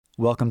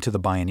Welcome to the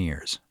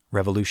Bioneers,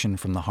 Revolution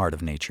from the Heart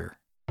of Nature.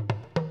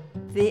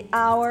 The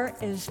hour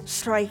is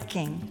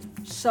striking,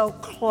 so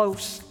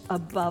close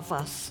above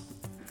us,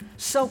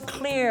 so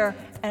clear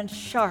and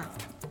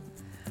sharp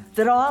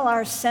that all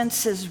our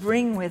senses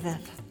ring with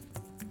it.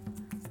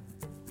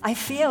 I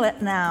feel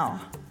it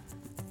now,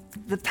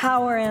 the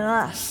power in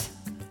us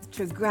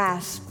to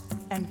grasp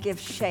and give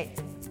shape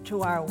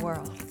to our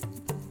world.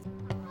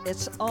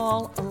 It's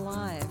all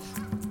alive.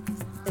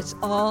 It's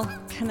all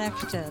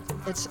connected.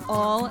 It's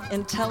all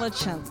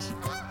intelligent.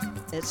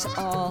 It's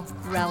all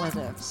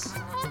relatives.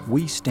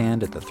 We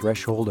stand at the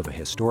threshold of a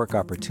historic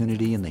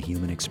opportunity in the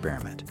human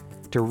experiment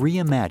to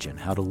reimagine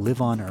how to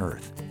live on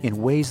Earth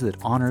in ways that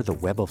honor the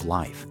web of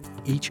life,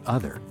 each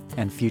other,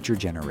 and future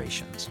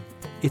generations.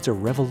 It's a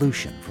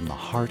revolution from the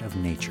heart of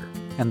nature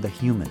and the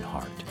human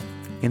heart.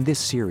 In this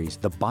series,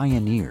 The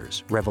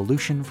Bioneers,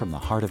 Revolution from the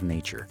Heart of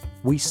Nature,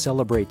 we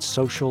celebrate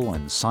social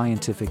and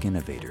scientific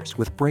innovators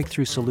with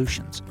breakthrough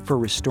solutions for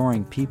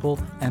restoring people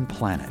and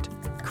planet,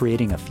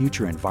 creating a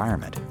future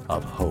environment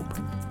of hope.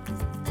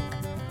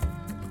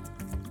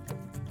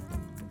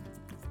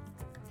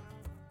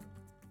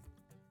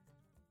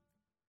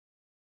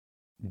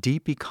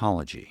 Deep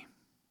ecology.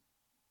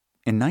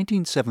 In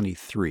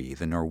 1973,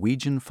 the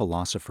Norwegian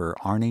philosopher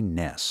Arne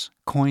Næss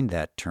coined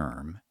that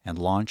term and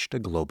launched a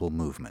global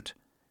movement.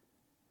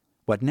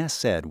 What Næss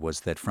said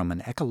was that from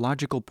an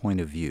ecological point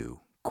of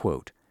view,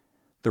 quote,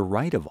 "The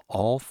right of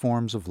all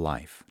forms of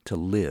life to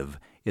live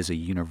is a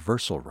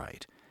universal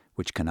right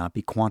which cannot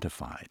be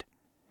quantified.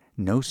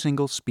 No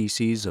single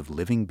species of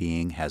living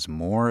being has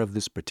more of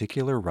this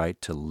particular right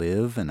to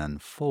live and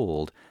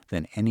unfold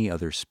than any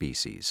other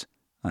species,"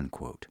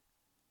 unquote.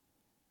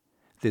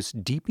 This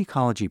deep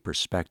ecology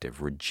perspective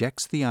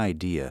rejects the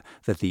idea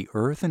that the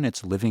earth and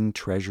its living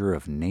treasure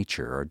of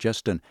nature are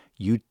just an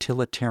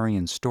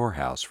utilitarian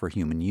storehouse for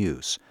human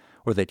use,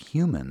 or that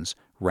humans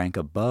rank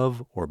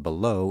above or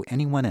below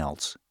anyone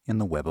else in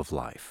the web of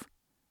life.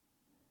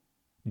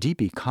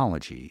 Deep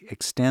ecology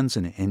extends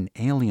an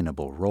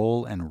inalienable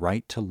role and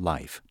right to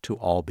life to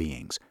all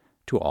beings,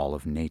 to all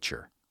of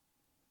nature.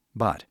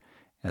 But,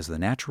 as the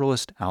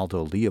naturalist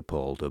Aldo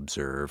Leopold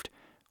observed,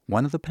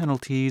 one of the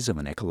penalties of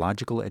an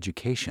ecological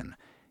education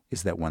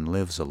is that one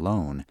lives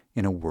alone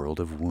in a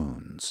world of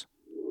wounds.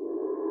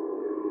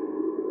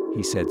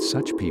 He said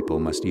such people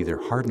must either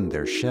harden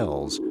their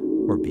shells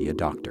or be a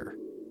doctor.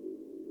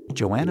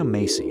 Joanna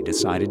Macy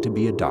decided to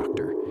be a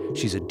doctor.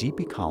 She's a deep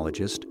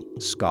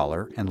ecologist,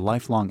 scholar, and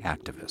lifelong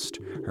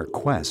activist. Her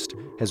quest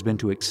has been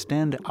to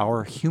extend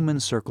our human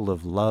circle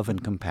of love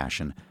and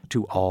compassion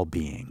to all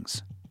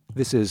beings.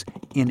 This is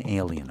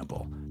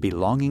Inalienable,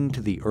 Belonging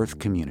to the Earth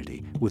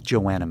Community with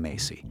Joanna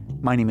Macy.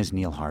 My name is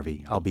Neil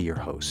Harvey. I'll be your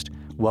host.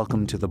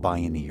 Welcome to the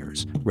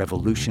Bioneers,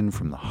 Revolution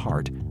from the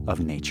Heart of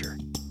Nature.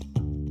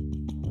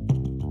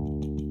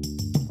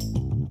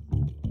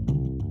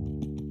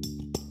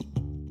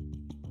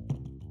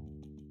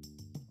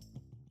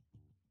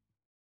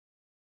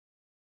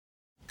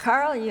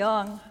 Carl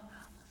Jung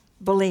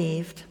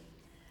believed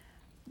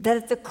that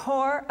at the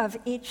core of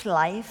each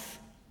life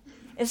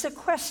is a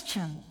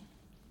question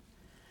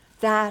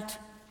that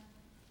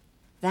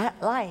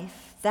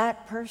life,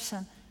 that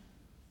person,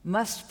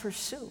 must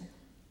pursue,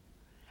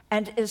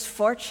 and is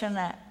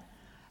fortunate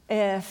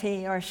if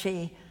he or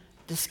she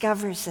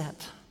discovers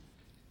it.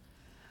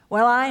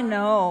 Well, I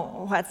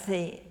know what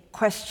the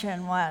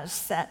question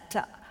was,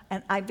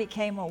 and I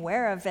became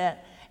aware of it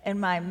in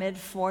my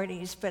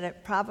mid-40s, but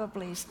it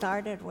probably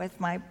started with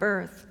my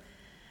birth.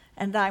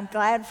 And I'm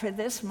glad for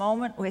this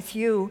moment with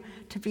you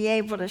to be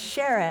able to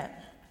share it.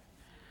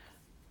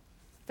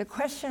 The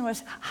question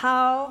was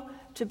how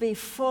to be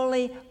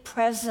fully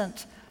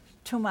present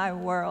to my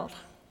world,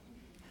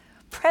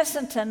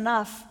 present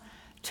enough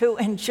to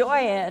enjoy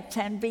it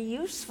and be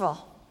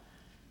useful,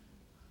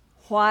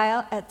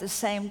 while at the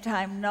same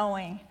time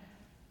knowing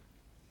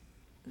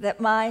that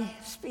my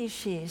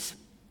species,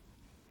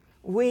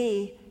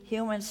 we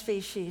human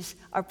species,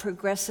 are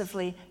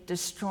progressively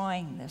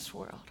destroying this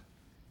world.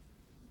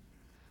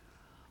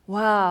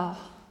 Wow.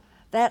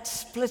 That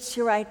splits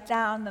you right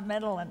down the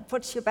middle and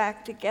puts you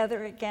back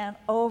together again,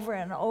 over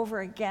and over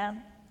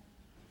again.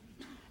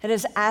 It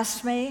has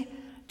asked me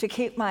to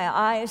keep my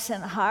eyes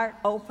and heart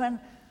open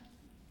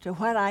to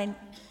what I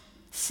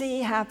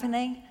see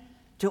happening,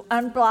 to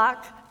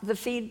unblock the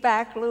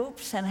feedback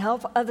loops and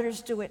help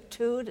others do it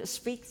too, to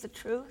speak the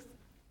truth.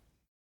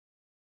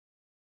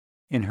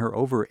 In her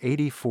over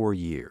 84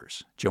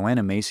 years,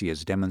 Joanna Macy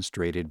has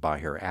demonstrated by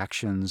her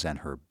actions and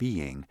her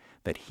being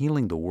that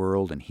healing the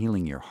world and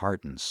healing your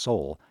heart and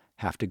soul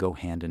have to go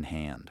hand in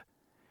hand.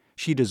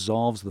 She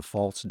dissolves the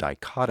false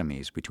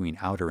dichotomies between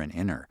outer and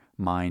inner,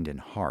 mind and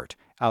heart,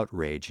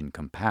 outrage and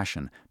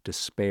compassion,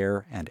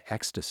 despair and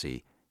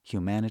ecstasy,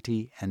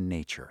 humanity and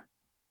nature.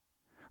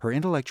 Her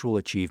intellectual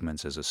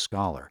achievements as a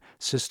scholar,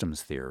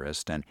 systems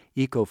theorist, and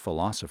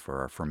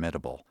eco-philosopher are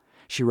formidable.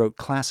 She wrote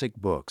classic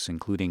books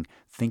including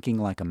Thinking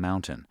Like a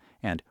Mountain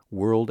and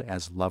World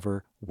as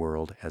Lover,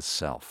 World as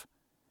Self.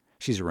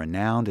 She's a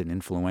renowned and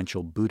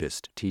influential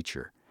Buddhist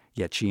teacher,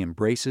 Yet she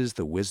embraces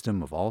the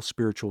wisdom of all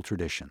spiritual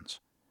traditions.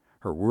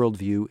 Her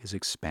worldview is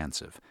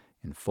expansive,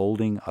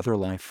 enfolding other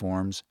life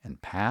forms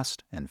and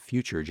past and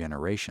future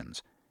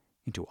generations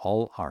into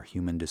all our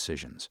human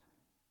decisions.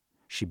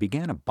 She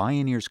began a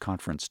Bioneers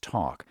Conference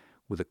talk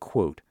with a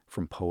quote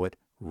from poet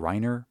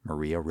Rainer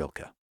Maria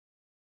Rilke.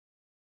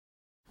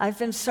 I've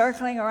been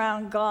circling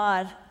around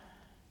God,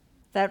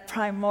 that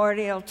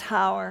primordial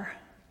tower.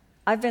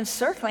 I've been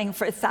circling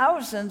for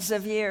thousands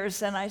of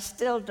years, and I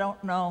still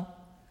don't know.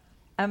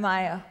 Am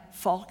I a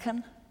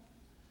falcon,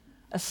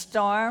 a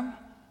storm,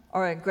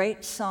 or a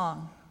great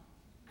song?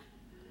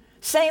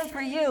 Same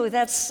for you.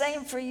 That's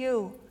same for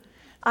you.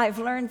 I've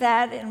learned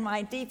that in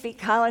my deep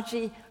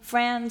ecology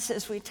friends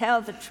as we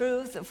tell the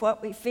truth of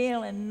what we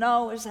feel and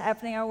know is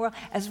happening in our world,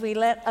 as we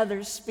let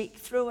others speak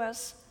through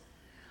us,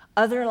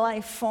 other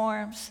life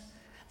forms,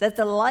 that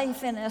the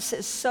life in us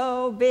is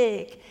so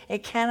big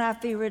it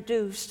cannot be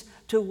reduced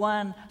to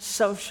one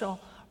social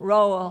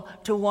role,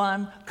 to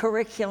one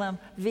curriculum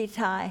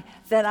vitae,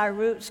 that our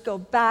roots go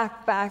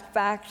back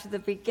to the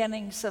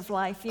beginnings of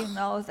life. You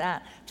know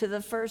that, to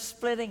the first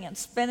splitting and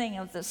spinning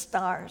of the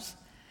stars.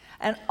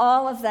 And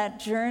all of that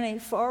journey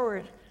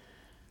forward,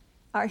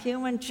 our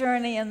human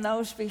journey and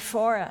those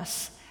before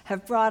us,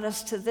 have brought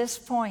us to this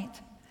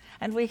point.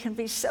 And we can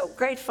be so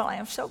grateful. I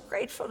am so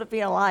grateful to be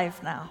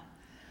alive now.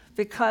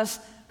 Because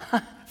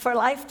for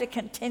life to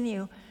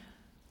continue,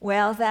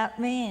 well, that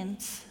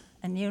means,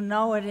 and you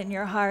know it in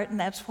your heart, and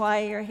that's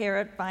why you're here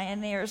at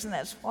Bioneers, and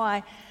that's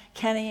why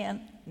Kenny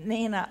and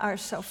Nina are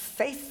so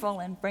faithful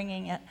in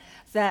bringing it,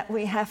 that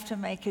we have to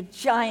make a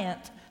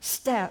giant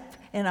step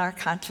in our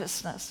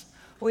consciousness.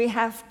 We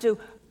have to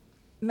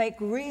make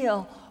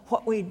real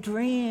what we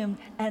dream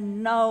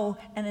and know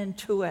and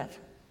intuit.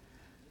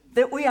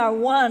 That we are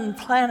one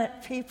planet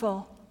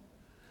people.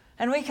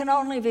 And we can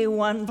only be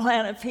one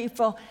planet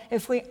people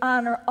if we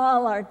honor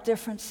all our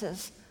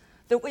differences.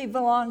 That we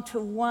belong to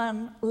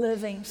one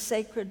living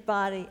sacred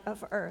body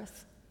of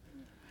earth.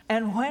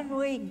 And when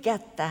we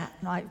get that,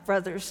 my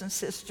brothers and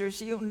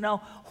sisters, you know,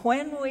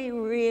 when we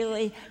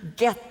really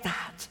get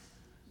that,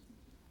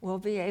 we'll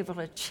be able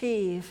to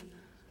achieve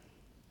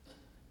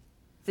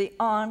the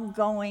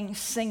ongoing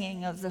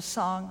singing of the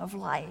song of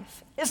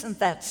life. Isn't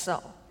that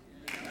so?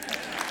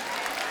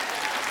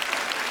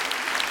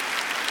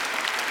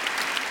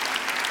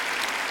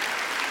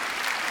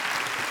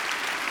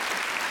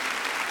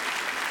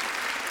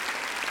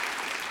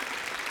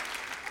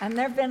 And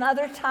there have been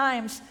other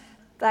times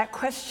that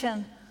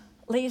question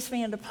leads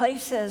me into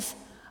places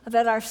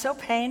that are so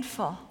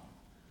painful.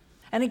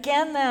 And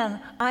again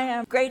then, I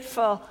am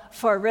grateful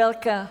for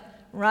Rilke,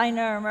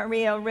 Rainer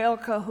Maria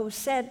Rilke, who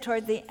said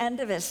toward the end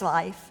of his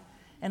life,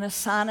 in a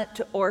sonnet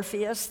to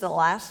Orpheus, the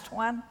last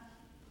one,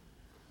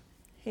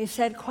 he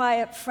said,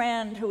 "Quiet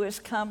friend who has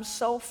come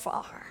so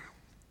far,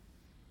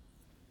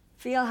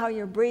 feel how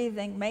your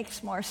breathing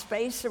makes more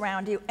space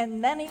around you."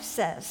 And then he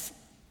says,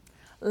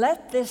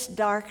 "Let this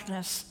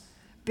darkness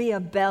be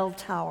a bell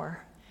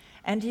tower,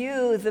 and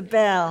you the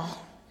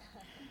bell.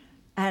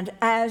 And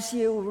as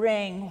you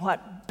ring,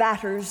 what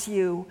batters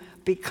you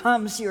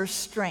becomes your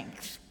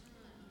strength."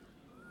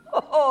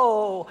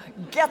 Oh,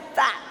 get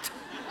that.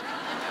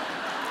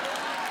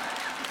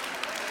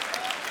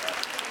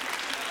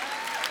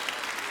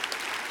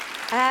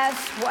 As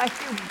what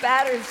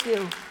batters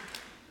you,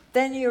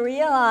 then you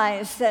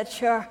realize that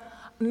you're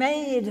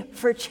made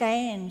for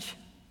change.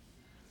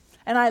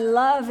 And I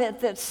love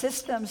it that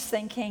systems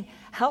thinking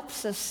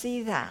helps us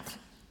see that.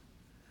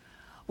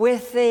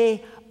 With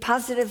the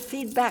positive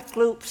feedback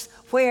loops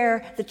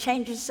where the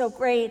change is so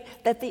great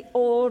that the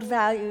old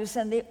values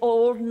and the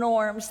old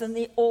norms and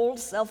the old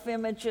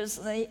self-images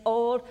and the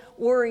old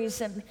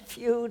worries and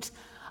feuds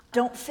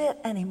don't fit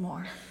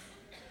anymore.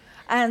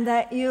 And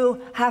that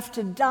you have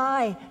to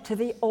die to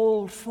the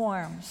old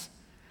forms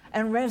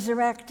and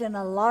resurrect in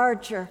a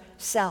larger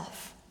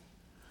self,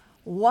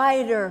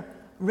 wider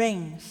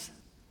rings.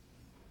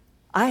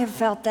 I have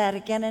felt that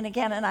again and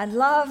again, and I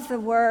love the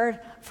word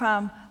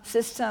from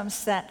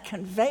systems that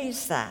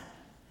conveys that,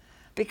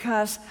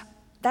 because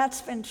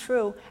that's been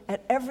true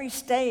at every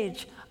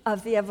stage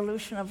of the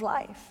evolution of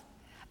life,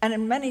 and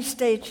in many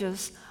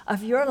stages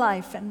of your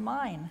life and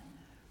mine.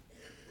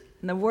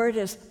 And the word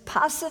is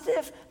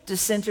positive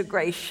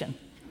disintegration.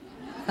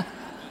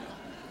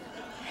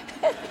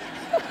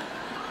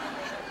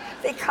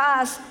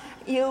 Because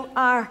you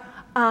are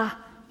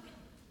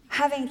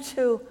having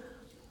to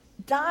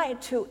die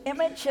to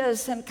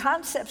images and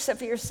concepts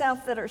of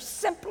yourself that are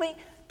simply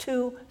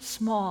too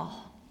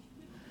small.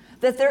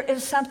 That there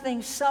is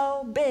something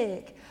so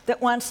big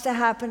that wants to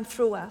happen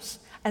through us,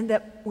 and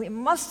that we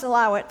must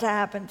allow it to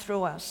happen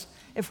through us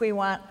if we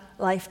want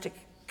life to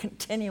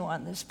continue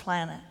on this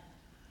planet.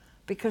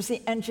 Because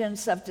the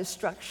engines of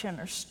destruction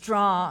are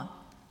strong.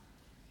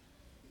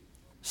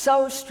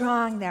 So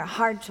strong they're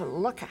hard to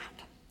look at.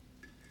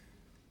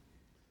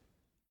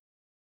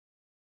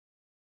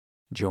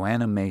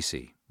 Joanna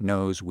Macy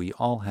knows we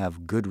all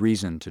have good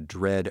reason to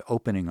dread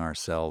opening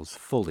ourselves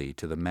fully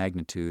to the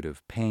magnitude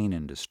of pain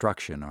and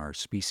destruction our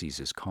species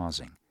is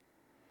causing.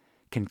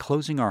 Can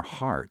closing our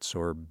hearts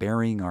or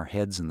burying our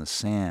heads in the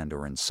sand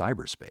or in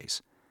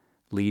cyberspace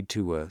lead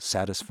to a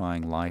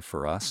satisfying life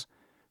for us,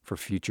 for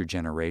future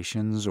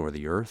generations, or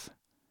the Earth?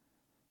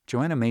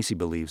 Joanna Macy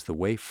believes the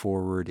way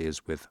forward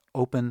is with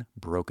open,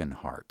 broken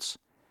hearts.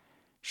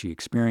 She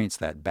experienced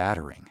that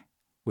battering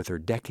with her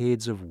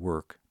decades of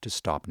work to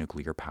stop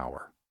nuclear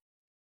power.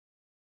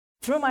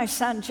 Through my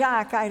son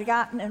Jack, I'd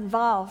gotten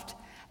involved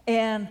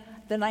in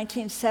the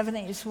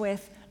 1970s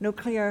with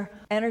nuclear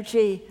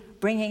energy,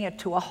 bringing it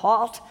to a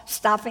halt,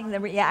 stopping the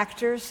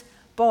reactors.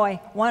 Boy,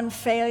 one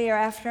failure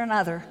after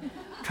another.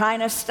 Trying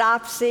to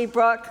stop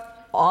Seabrook,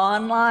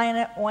 online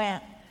it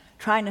went.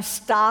 Trying to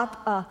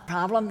stop a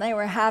problem they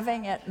were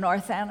having at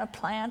North Anna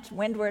plant,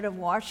 windward of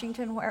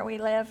Washington where we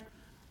live.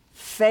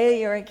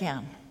 Failure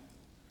again.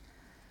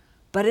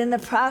 But in the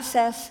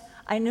process,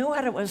 I knew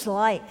what it was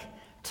like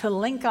to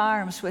link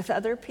arms with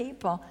other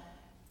people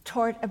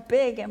toward a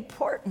big,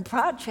 important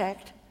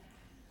project,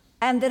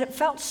 and that it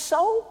felt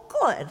so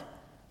good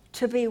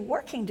to be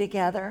working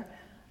together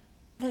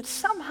that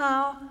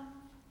somehow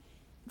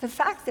the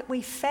fact that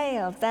we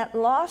failed that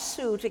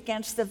lawsuit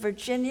against the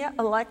Virginia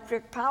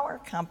Electric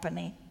Power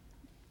Company,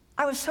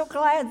 I was so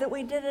glad that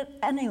we did it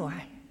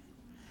anyway,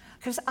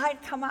 because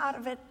I'd come out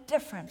of it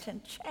different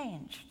and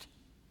changed.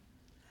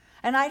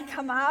 And I'd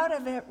come out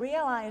of it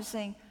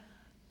realizing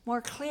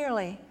more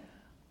clearly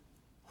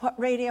what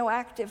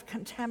radioactive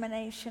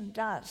contamination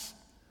does,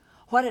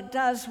 what it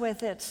does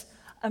with its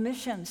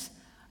emissions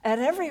at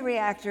every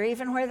reactor,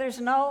 even where there's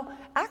no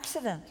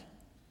accident,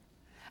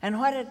 and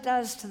what it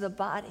does to the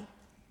body,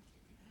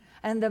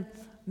 and the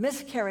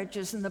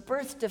miscarriages and the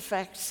birth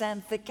defects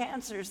and the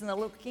cancers and the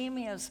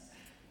leukemias,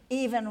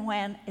 even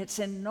when it's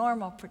in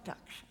normal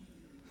production.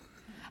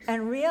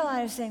 And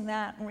realizing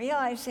that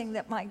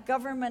my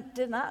government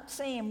did not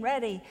seem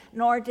ready,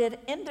 nor did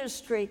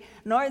industry,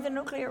 nor the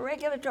Nuclear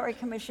Regulatory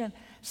Commission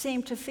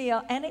seem to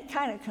feel any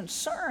kind of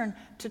concern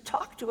to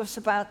talk to us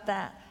about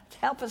that, to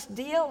help us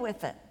deal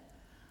with it.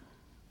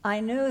 I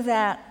knew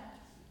that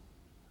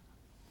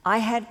I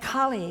had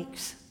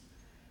colleagues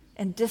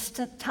in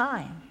distant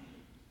time,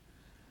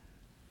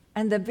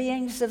 and the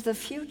beings of the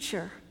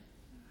future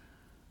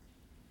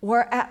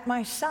were at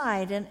my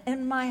side and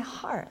in my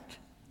heart.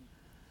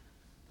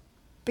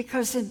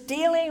 Because in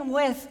dealing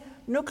with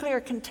nuclear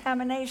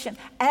contamination,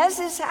 as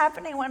is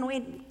happening when we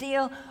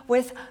deal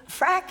with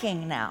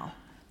fracking now,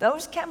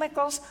 those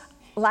chemicals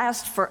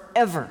last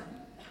forever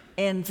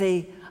in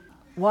the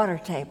water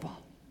table.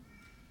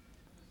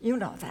 You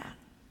know that.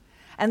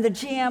 And the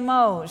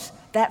GMOs,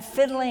 that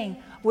fiddling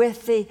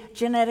with the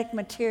genetic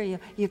material,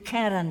 you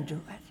can't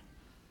undo it.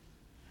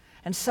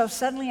 And so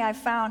suddenly I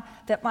found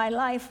that my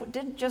life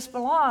didn't just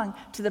belong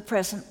to the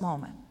present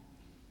moment,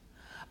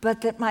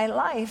 but that my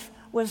life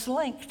was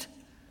linked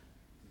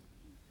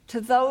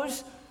to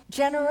those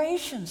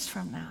generations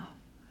from now,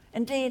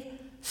 indeed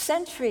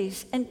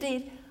centuries,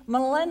 indeed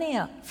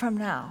millennia from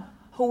now,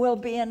 who will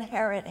be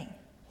inheriting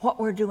what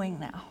we're doing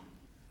now.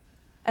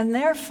 And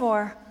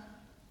therefore,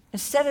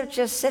 instead of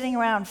just sitting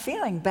around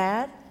feeling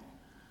bad,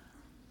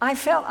 I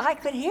felt I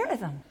could hear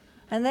them.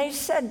 And they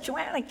said,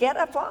 "Joanna, get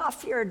up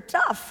off your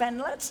duff and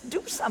let's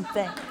do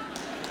something."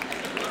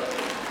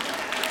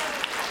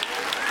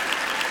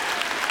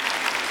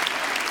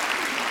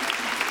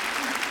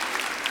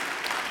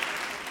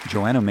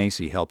 Joanna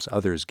Macy helps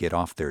others get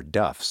off their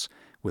duffs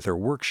with her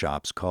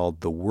workshops called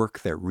The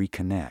Work That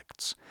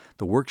Reconnects.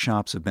 The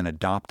workshops have been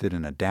adopted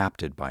and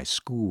adapted by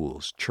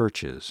schools,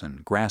 churches,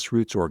 and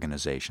grassroots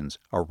organizations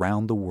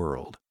around the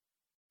world.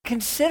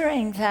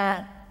 Considering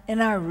that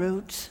in our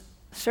roots,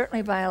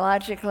 certainly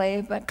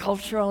biologically, but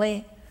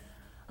culturally,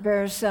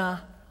 there's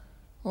a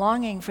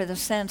longing for the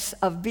sense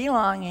of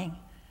belonging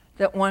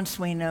that once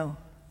we knew.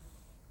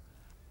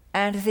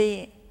 And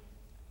the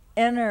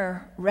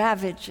inner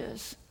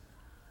ravages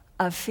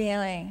of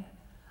feeling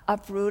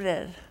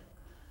uprooted,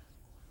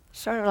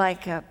 sort of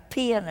like a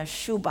pea in a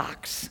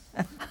shoebox,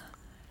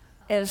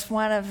 is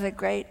one of the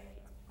great,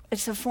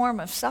 it's a form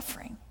of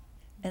suffering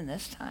in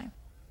this time.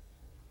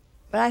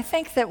 But I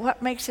think that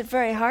what makes it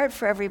very hard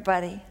for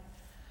everybody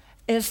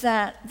is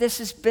that this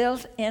is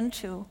built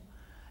into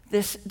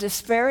this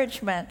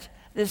disparagement,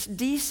 this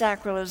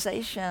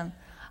desacralization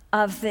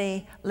of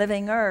the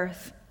living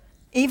earth,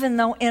 even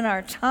though in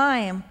our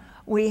time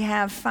we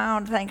have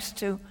found, thanks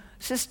to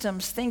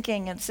systems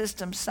thinking and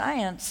systems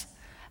science,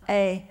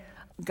 a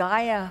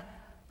Gaia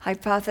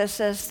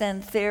hypothesis,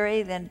 then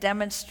theory, then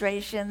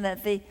demonstration that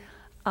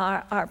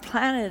our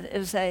planet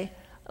is a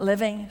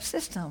living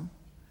system.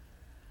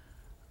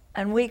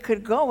 And we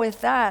could go with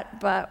that,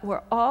 but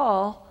we're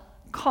all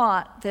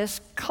caught,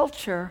 this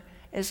culture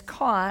is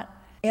caught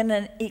in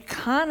an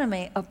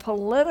economy, a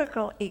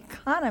political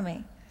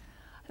economy,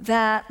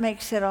 that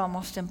makes it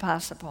almost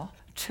impossible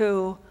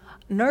to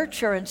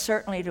nurture and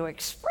certainly to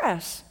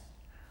express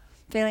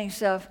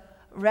feelings of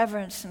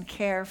reverence and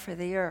care for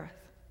the earth.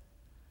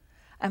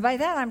 And by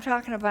that I'm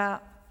talking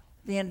about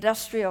the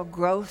industrial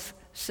growth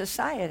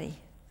society.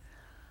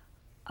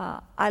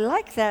 I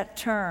like that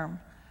term.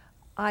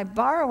 I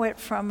borrow it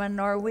from a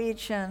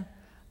Norwegian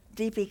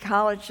deep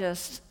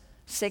ecologist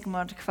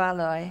Sigmund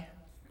Kvaløy,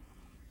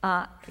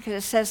 because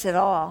it says it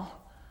all.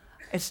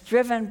 It's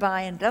driven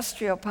by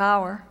industrial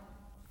power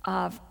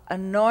of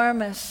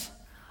enormous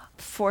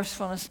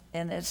forcefulness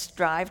in its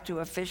drive to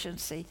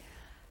efficiency,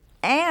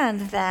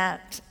 and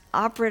that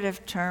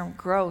operative term,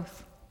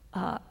 growth.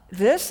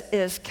 This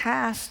is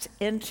cast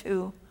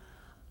into,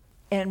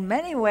 in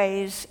many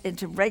ways,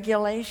 into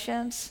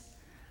regulations,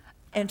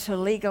 into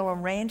legal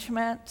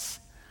arrangements,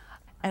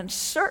 and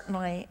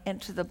certainly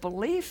into the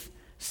belief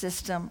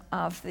system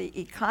of the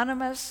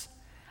economists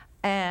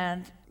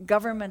and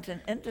government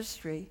and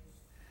industry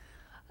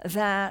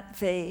that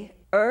the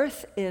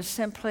earth is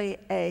simply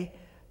a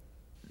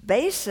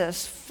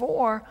basis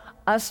for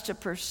us to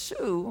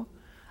pursue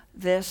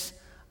this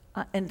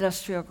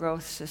industrial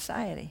growth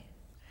society.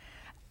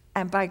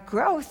 And by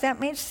growth, that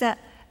means that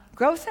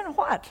growth in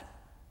what?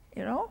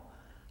 You know?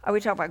 Are we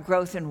talking about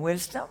growth in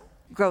wisdom,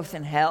 growth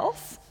in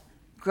health,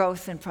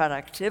 growth in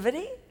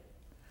productivity,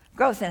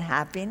 growth in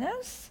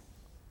happiness?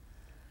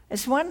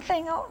 It's one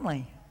thing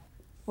only.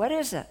 What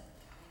is it?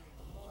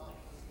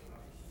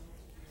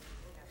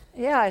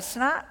 Yeah, it's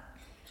not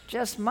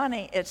just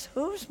money, it's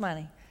whose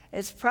money?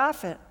 It's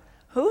profit.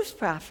 Whose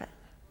profit?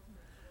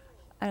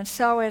 And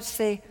so it's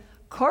the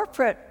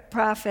corporate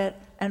profit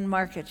and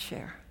market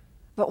share.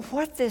 But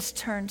what this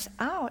turns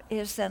out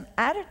is an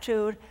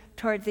attitude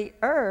toward the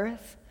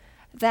earth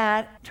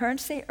that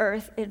turns the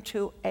earth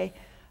into a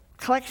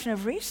collection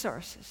of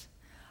resources.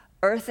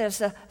 Earth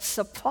as a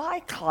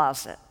supply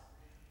closet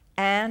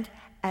and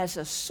as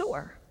a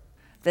sewer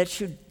that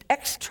you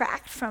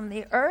extract from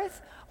the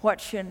earth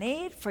what you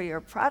need for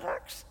your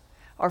products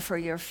or for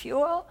your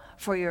fuel,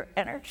 for your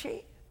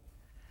energy.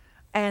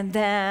 And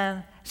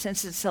then,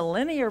 since it's a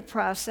linear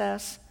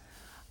process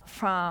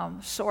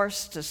from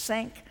source to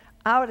sink,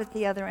 out at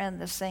the other end,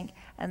 the sink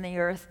and the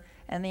earth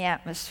and the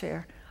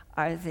atmosphere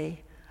are the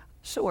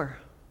sewer.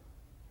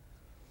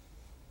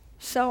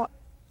 So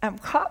I'm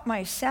caught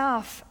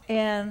myself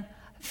in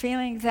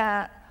feeling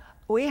that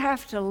we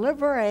have to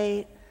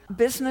liberate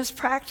business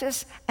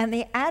practice and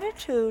the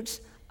attitudes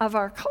of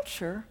our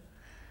culture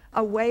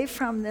away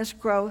from this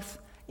growth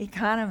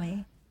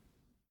economy.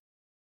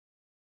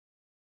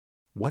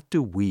 What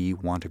do we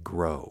want to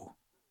grow?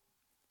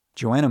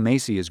 Joanna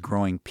Macy is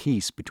growing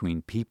peace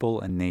between people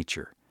and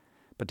nature.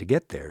 But to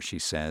get there, she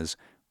says,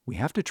 we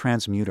have to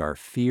transmute our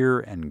fear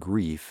and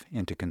grief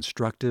into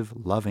constructive,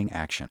 loving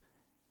action.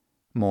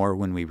 More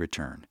when we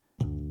return.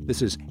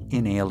 This is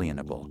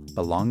Inalienable,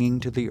 Belonging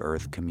to the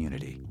Earth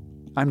Community.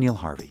 I'm Neil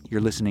Harvey.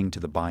 You're listening to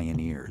The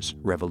Bioneers,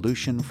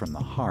 Revolution from the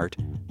Heart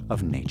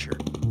of Nature.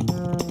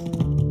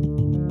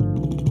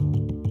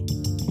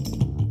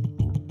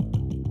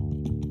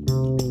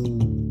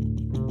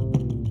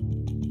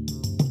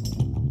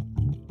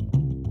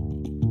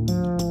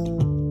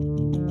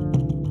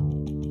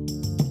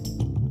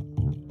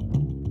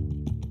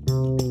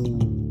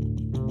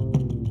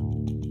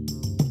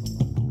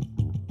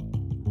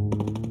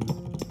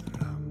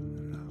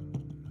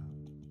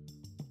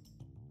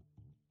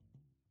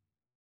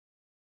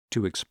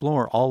 To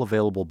explore all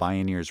available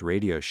Bioneers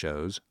radio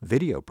shows,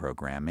 video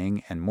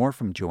programming, and more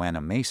from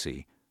Joanna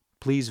Macy,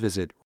 please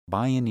visit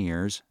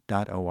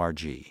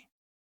bioneers.org.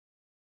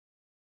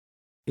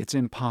 It's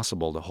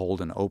impossible to hold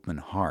an open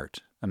heart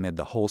amid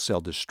the wholesale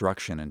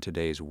destruction in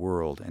today's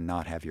world and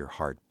not have your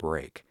heart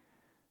break,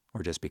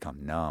 or just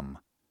become numb.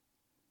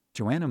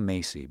 Joanna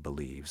Macy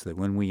believes that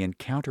when we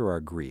encounter our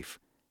grief,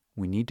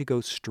 we need to go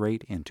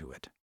straight into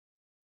it.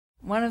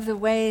 One of the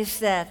ways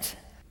that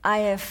I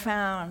have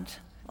found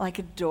like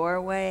a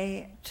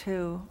doorway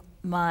to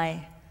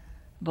my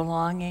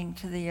belonging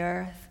to the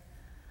earth,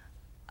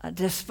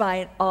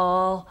 despite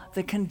all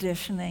the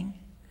conditioning,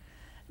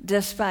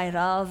 despite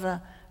all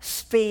the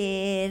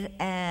speed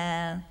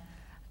and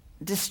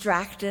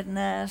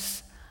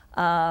distractedness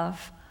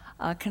of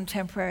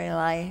contemporary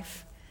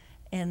life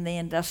in the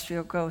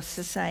industrial growth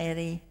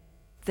society,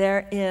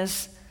 there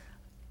is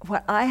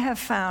what I have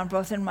found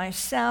both in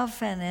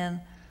myself and in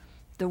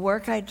the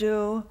work I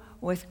do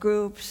with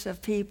groups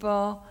of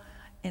people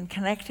in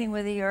connecting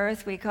with the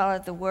earth. We call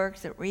it the work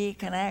that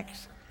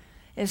reconnects,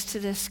 is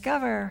to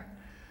discover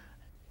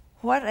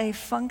what a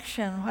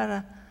function,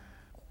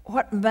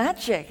 what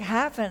magic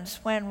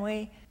happens when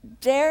we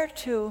dare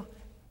to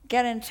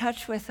get in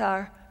touch with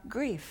our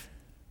grief.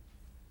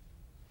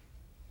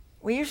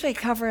 We usually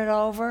cover it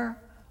over.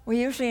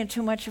 We're usually in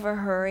too much of a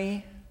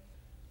hurry.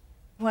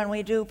 When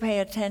we do pay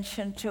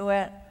attention to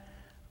it,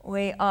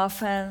 we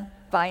often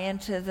buy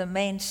into the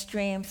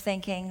mainstream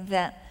thinking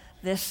that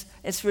this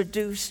is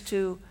reduced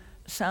to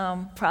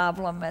some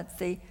problem at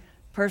the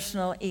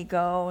personal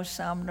ego,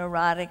 some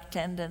neurotic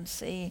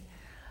tendency,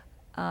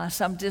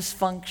 some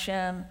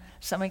dysfunction,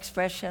 some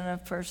expression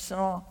of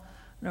personal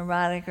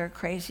neurotic or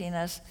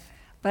craziness,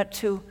 but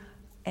to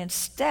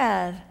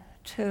instead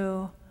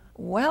to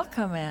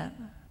welcome it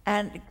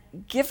and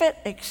give it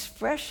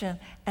expression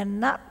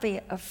and not be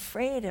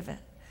afraid of it,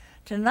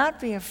 to not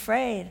be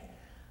afraid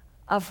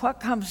of what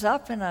comes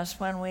up in us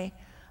when we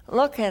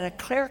look at a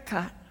clear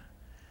cut,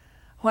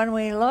 when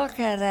we look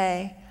at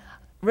a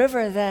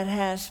river that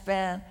has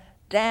been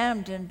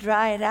dammed and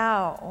dried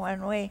out,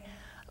 when we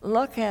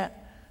look at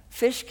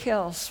fish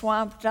kills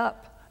swamped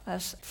up,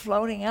 us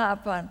floating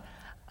up on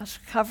us,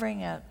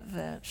 covering at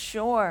the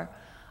shore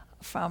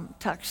from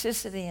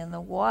toxicity in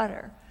the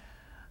water,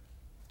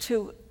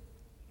 to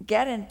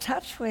get in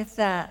touch with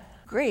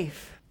that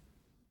grief.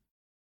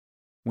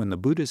 When the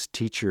Buddhist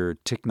teacher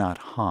Thich Nhat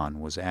Hanh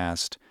was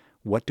asked,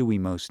 "What do we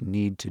most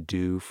need to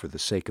do for the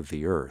sake of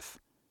the earth?"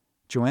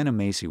 Joanna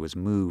Macy was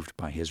moved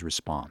by his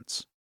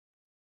response.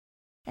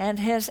 And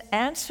his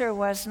answer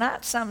was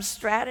not some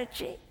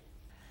strategy,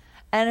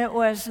 and it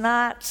was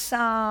not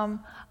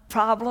some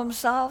problem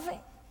solving,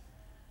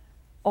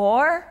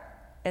 or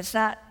it's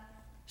not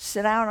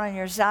sit down on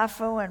your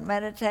zafu and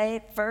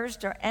meditate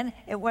first,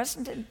 it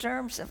wasn't in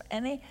terms of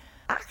any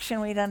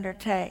action we'd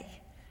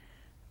undertake,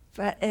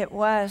 but it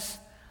was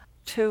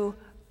to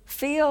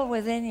feel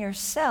within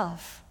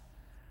yourself,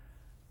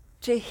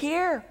 to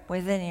hear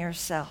within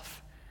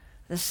yourself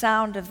the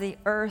sound of the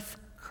earth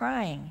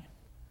crying.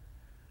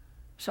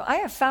 So I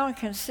have found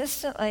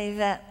consistently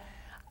that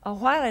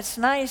while it's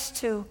nice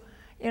to,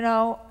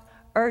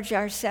 urge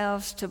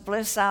ourselves to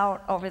bliss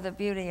out over the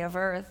beauty of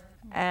earth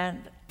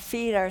and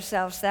feed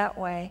ourselves that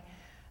way,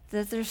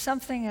 that there's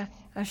something, a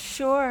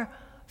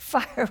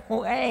surefire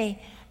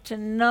way to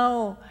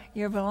know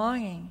your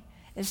belonging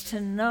is to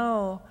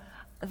know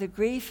the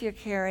grief you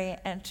carry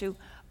and to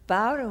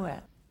bow to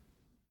it.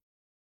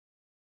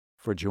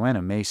 For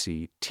Joanna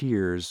Macy,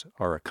 tears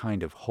are a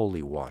kind of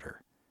holy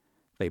water.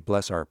 They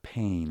bless our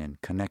pain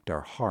and connect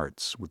our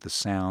hearts with the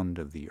sound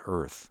of the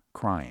earth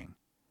crying.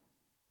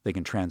 They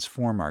can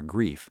transform our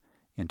grief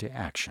into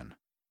action.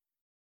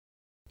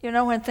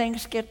 When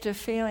things get to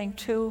feeling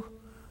too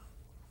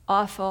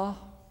awful,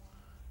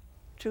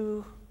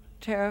 too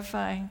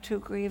terrifying, too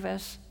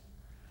grievous,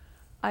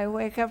 I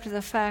wake up to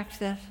the fact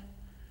that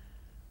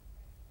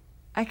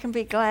I can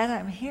be glad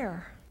I'm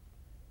here.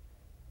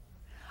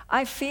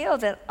 I feel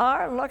that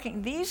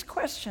these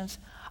questions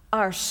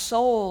are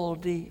soul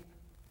deep.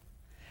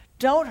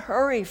 Don't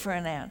hurry for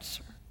an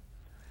answer.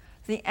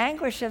 The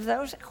anguish of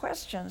those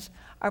questions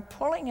are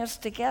pulling us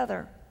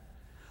together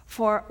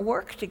for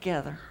work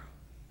together.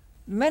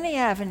 Many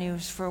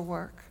avenues for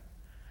work,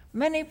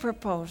 many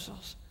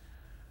proposals.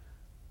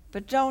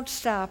 But don't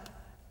stop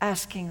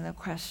asking the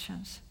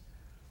questions.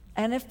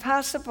 And if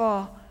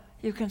possible,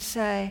 you can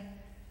say,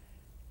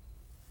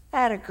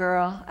 "Atta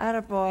girl,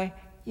 atta boy,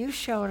 you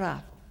showed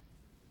up.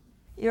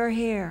 You're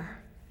here.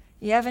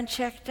 You haven't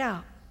checked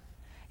out.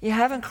 You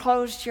haven't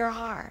closed your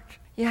heart.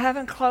 You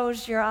haven't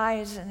closed your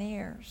eyes and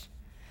ears.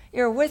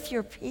 You're with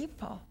your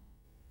people."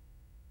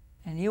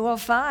 And you will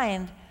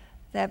find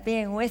that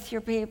being with your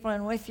people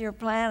and with your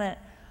planet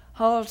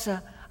holds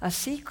a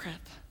secret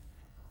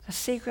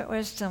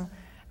wisdom.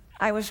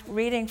 I was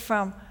reading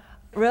from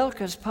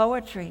Rilke's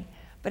poetry,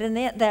 but in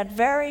that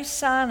very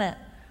sonnet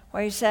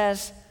where he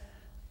says,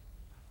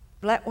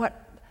 "Let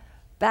what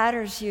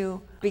batters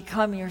you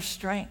become your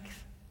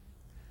strength.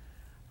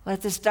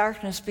 Let this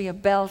darkness be a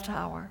bell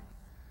tower,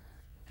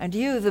 and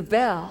you the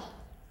bell.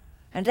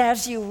 And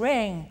as you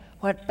ring,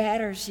 what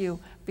batters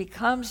you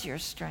becomes your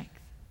strength."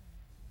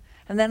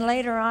 And then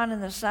later on in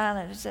the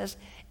sonnet it says,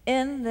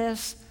 "In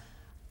this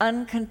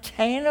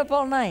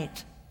uncontainable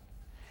night,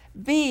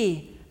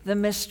 be the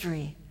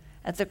mystery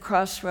at the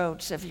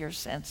crossroads of your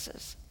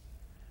senses,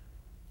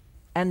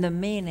 and the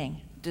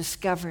meaning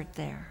discovered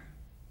there.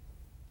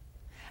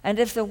 And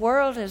if the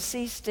world has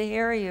ceased to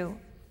hear you,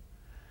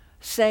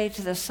 say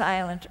to the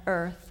silent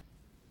earth,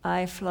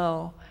 I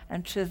flow,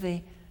 and to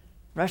the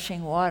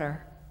rushing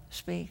water,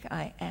 speak,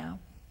 I am."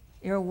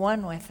 You're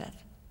one with it.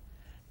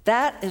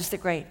 That is the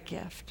great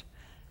gift.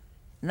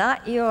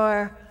 Not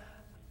your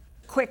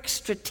quick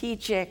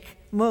strategic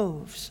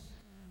moves,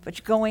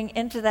 but going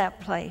into that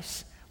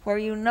place where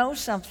you know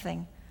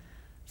something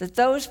that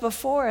those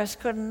before us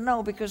couldn't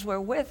know because we're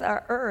with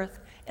our earth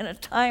in a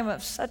time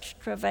of such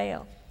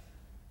travail.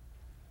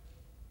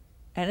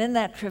 And in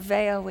that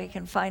travail, we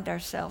can find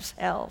ourselves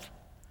held.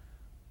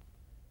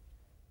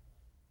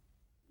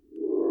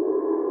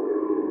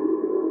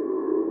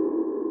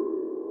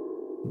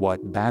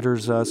 What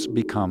batters us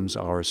becomes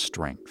our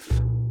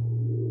strength.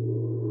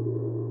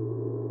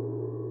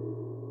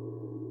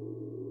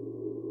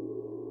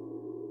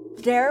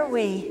 Dare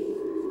we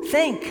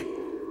think,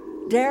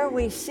 dare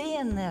we see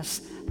in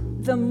this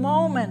the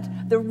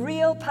moment, the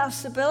real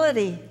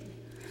possibility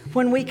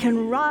when we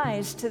can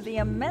rise to the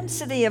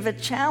immensity of a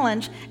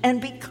challenge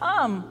and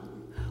become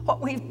what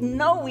we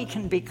know we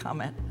can become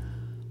it,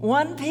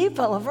 one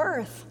people of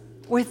earth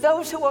with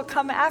those who will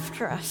come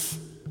after us,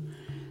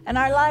 and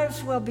our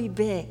lives will be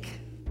big.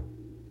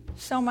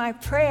 So my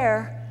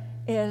prayer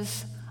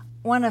is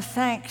one of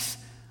thanks,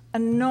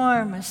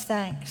 enormous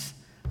thanks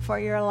for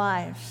your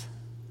lives.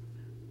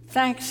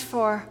 Thanks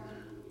for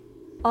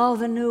all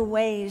the new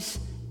ways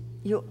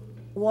you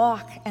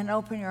walk and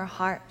open your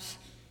hearts,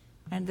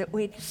 and that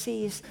we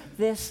seize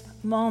this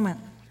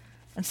moment.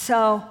 And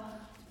so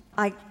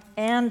I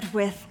end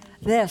with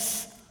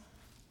this,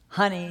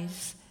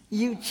 honeys,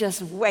 you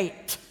just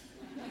wait.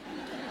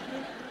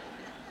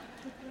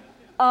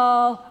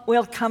 all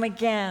will come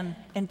again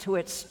into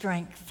its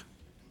strength.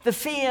 The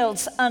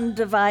fields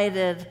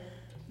undivided,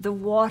 the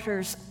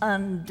waters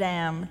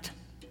undammed,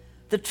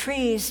 the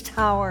trees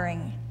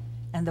towering,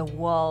 and the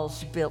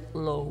walls built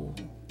low.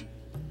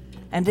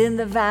 And in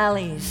the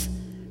valleys,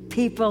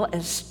 people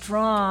as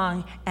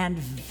strong and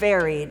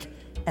varied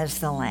as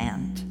the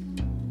land.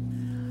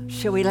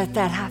 Shall we let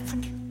that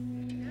happen?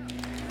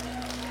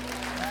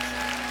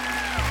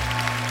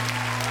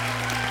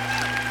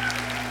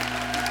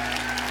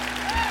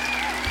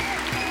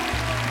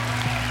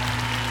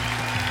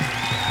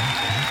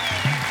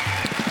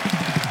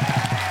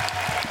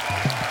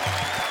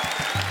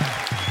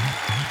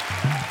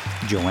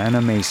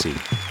 Joanna Macy,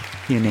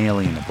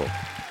 Inalienable,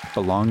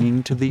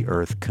 Belonging to the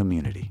Earth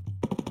Community.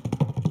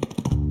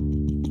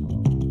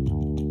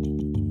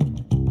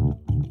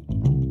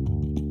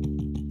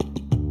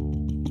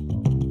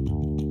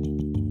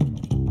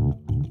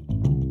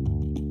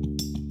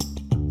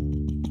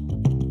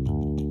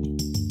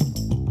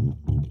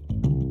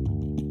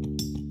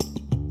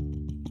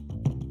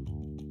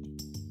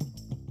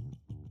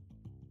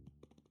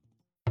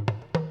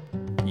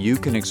 You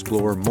can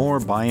explore more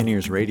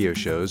Bioneers radio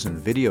shows and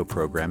video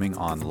programming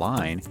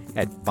online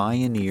at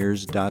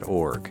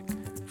Bioneers.org.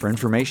 For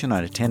information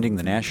on attending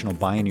the National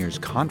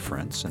Bioneers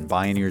Conference and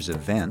Bioneers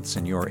events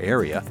in your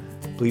area,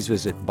 please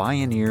visit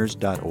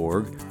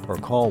Bioneers.org or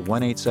call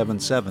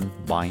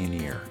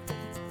 1-877-BIONEER.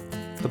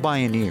 The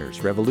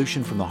Bioneers,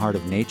 Revolution from the Heart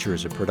of Nature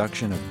is a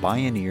production of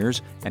Bioneers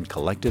and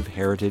Collective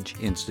Heritage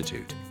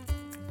Institute.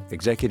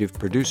 Executive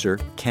Producer,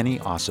 Kenny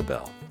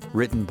Ausubel.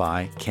 Written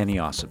by Kenny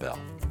Ausubel.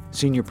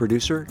 Senior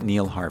Producer,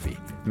 Neil Harvey.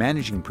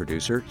 Managing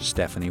Producer,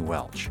 Stephanie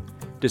Welch.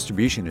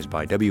 Distribution is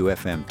by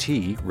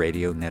WFMT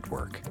Radio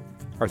Network.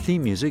 Our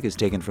theme music is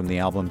taken from the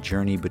album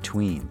Journey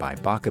Between by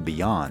Baka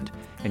Beyond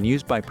and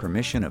used by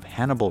permission of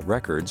Hannibal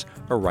Records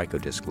or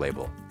Rykodisc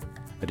label.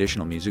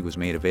 Additional music was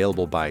made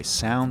available by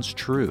Sounds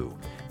True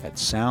at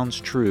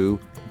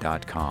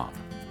soundstrue.com.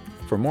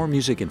 For more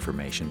music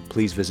information,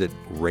 please visit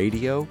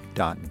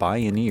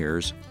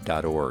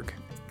radio.bioneers.org.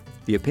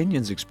 The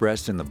opinions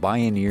expressed in the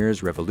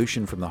Bioneers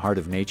Revolution from the Heart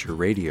of Nature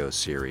radio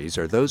series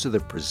are those of the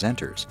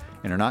presenters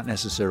and are not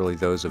necessarily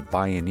those of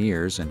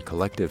Bioneers and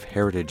Collective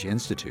Heritage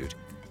Institute,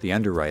 the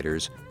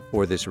underwriters,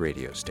 or this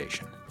radio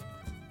station.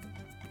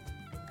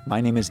 My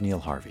name is Neil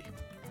Harvey.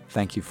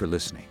 Thank you for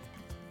listening.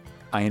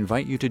 I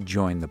invite you to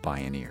join the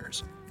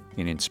Bioneers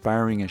in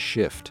inspiring a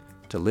shift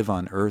to live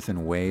on Earth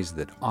in ways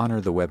that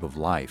honor the web of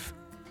life,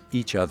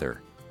 each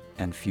other,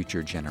 and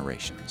future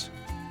generations.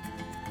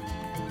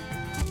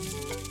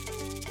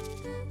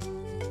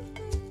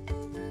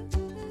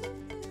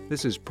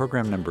 This is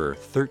program number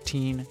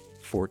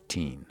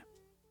 1314.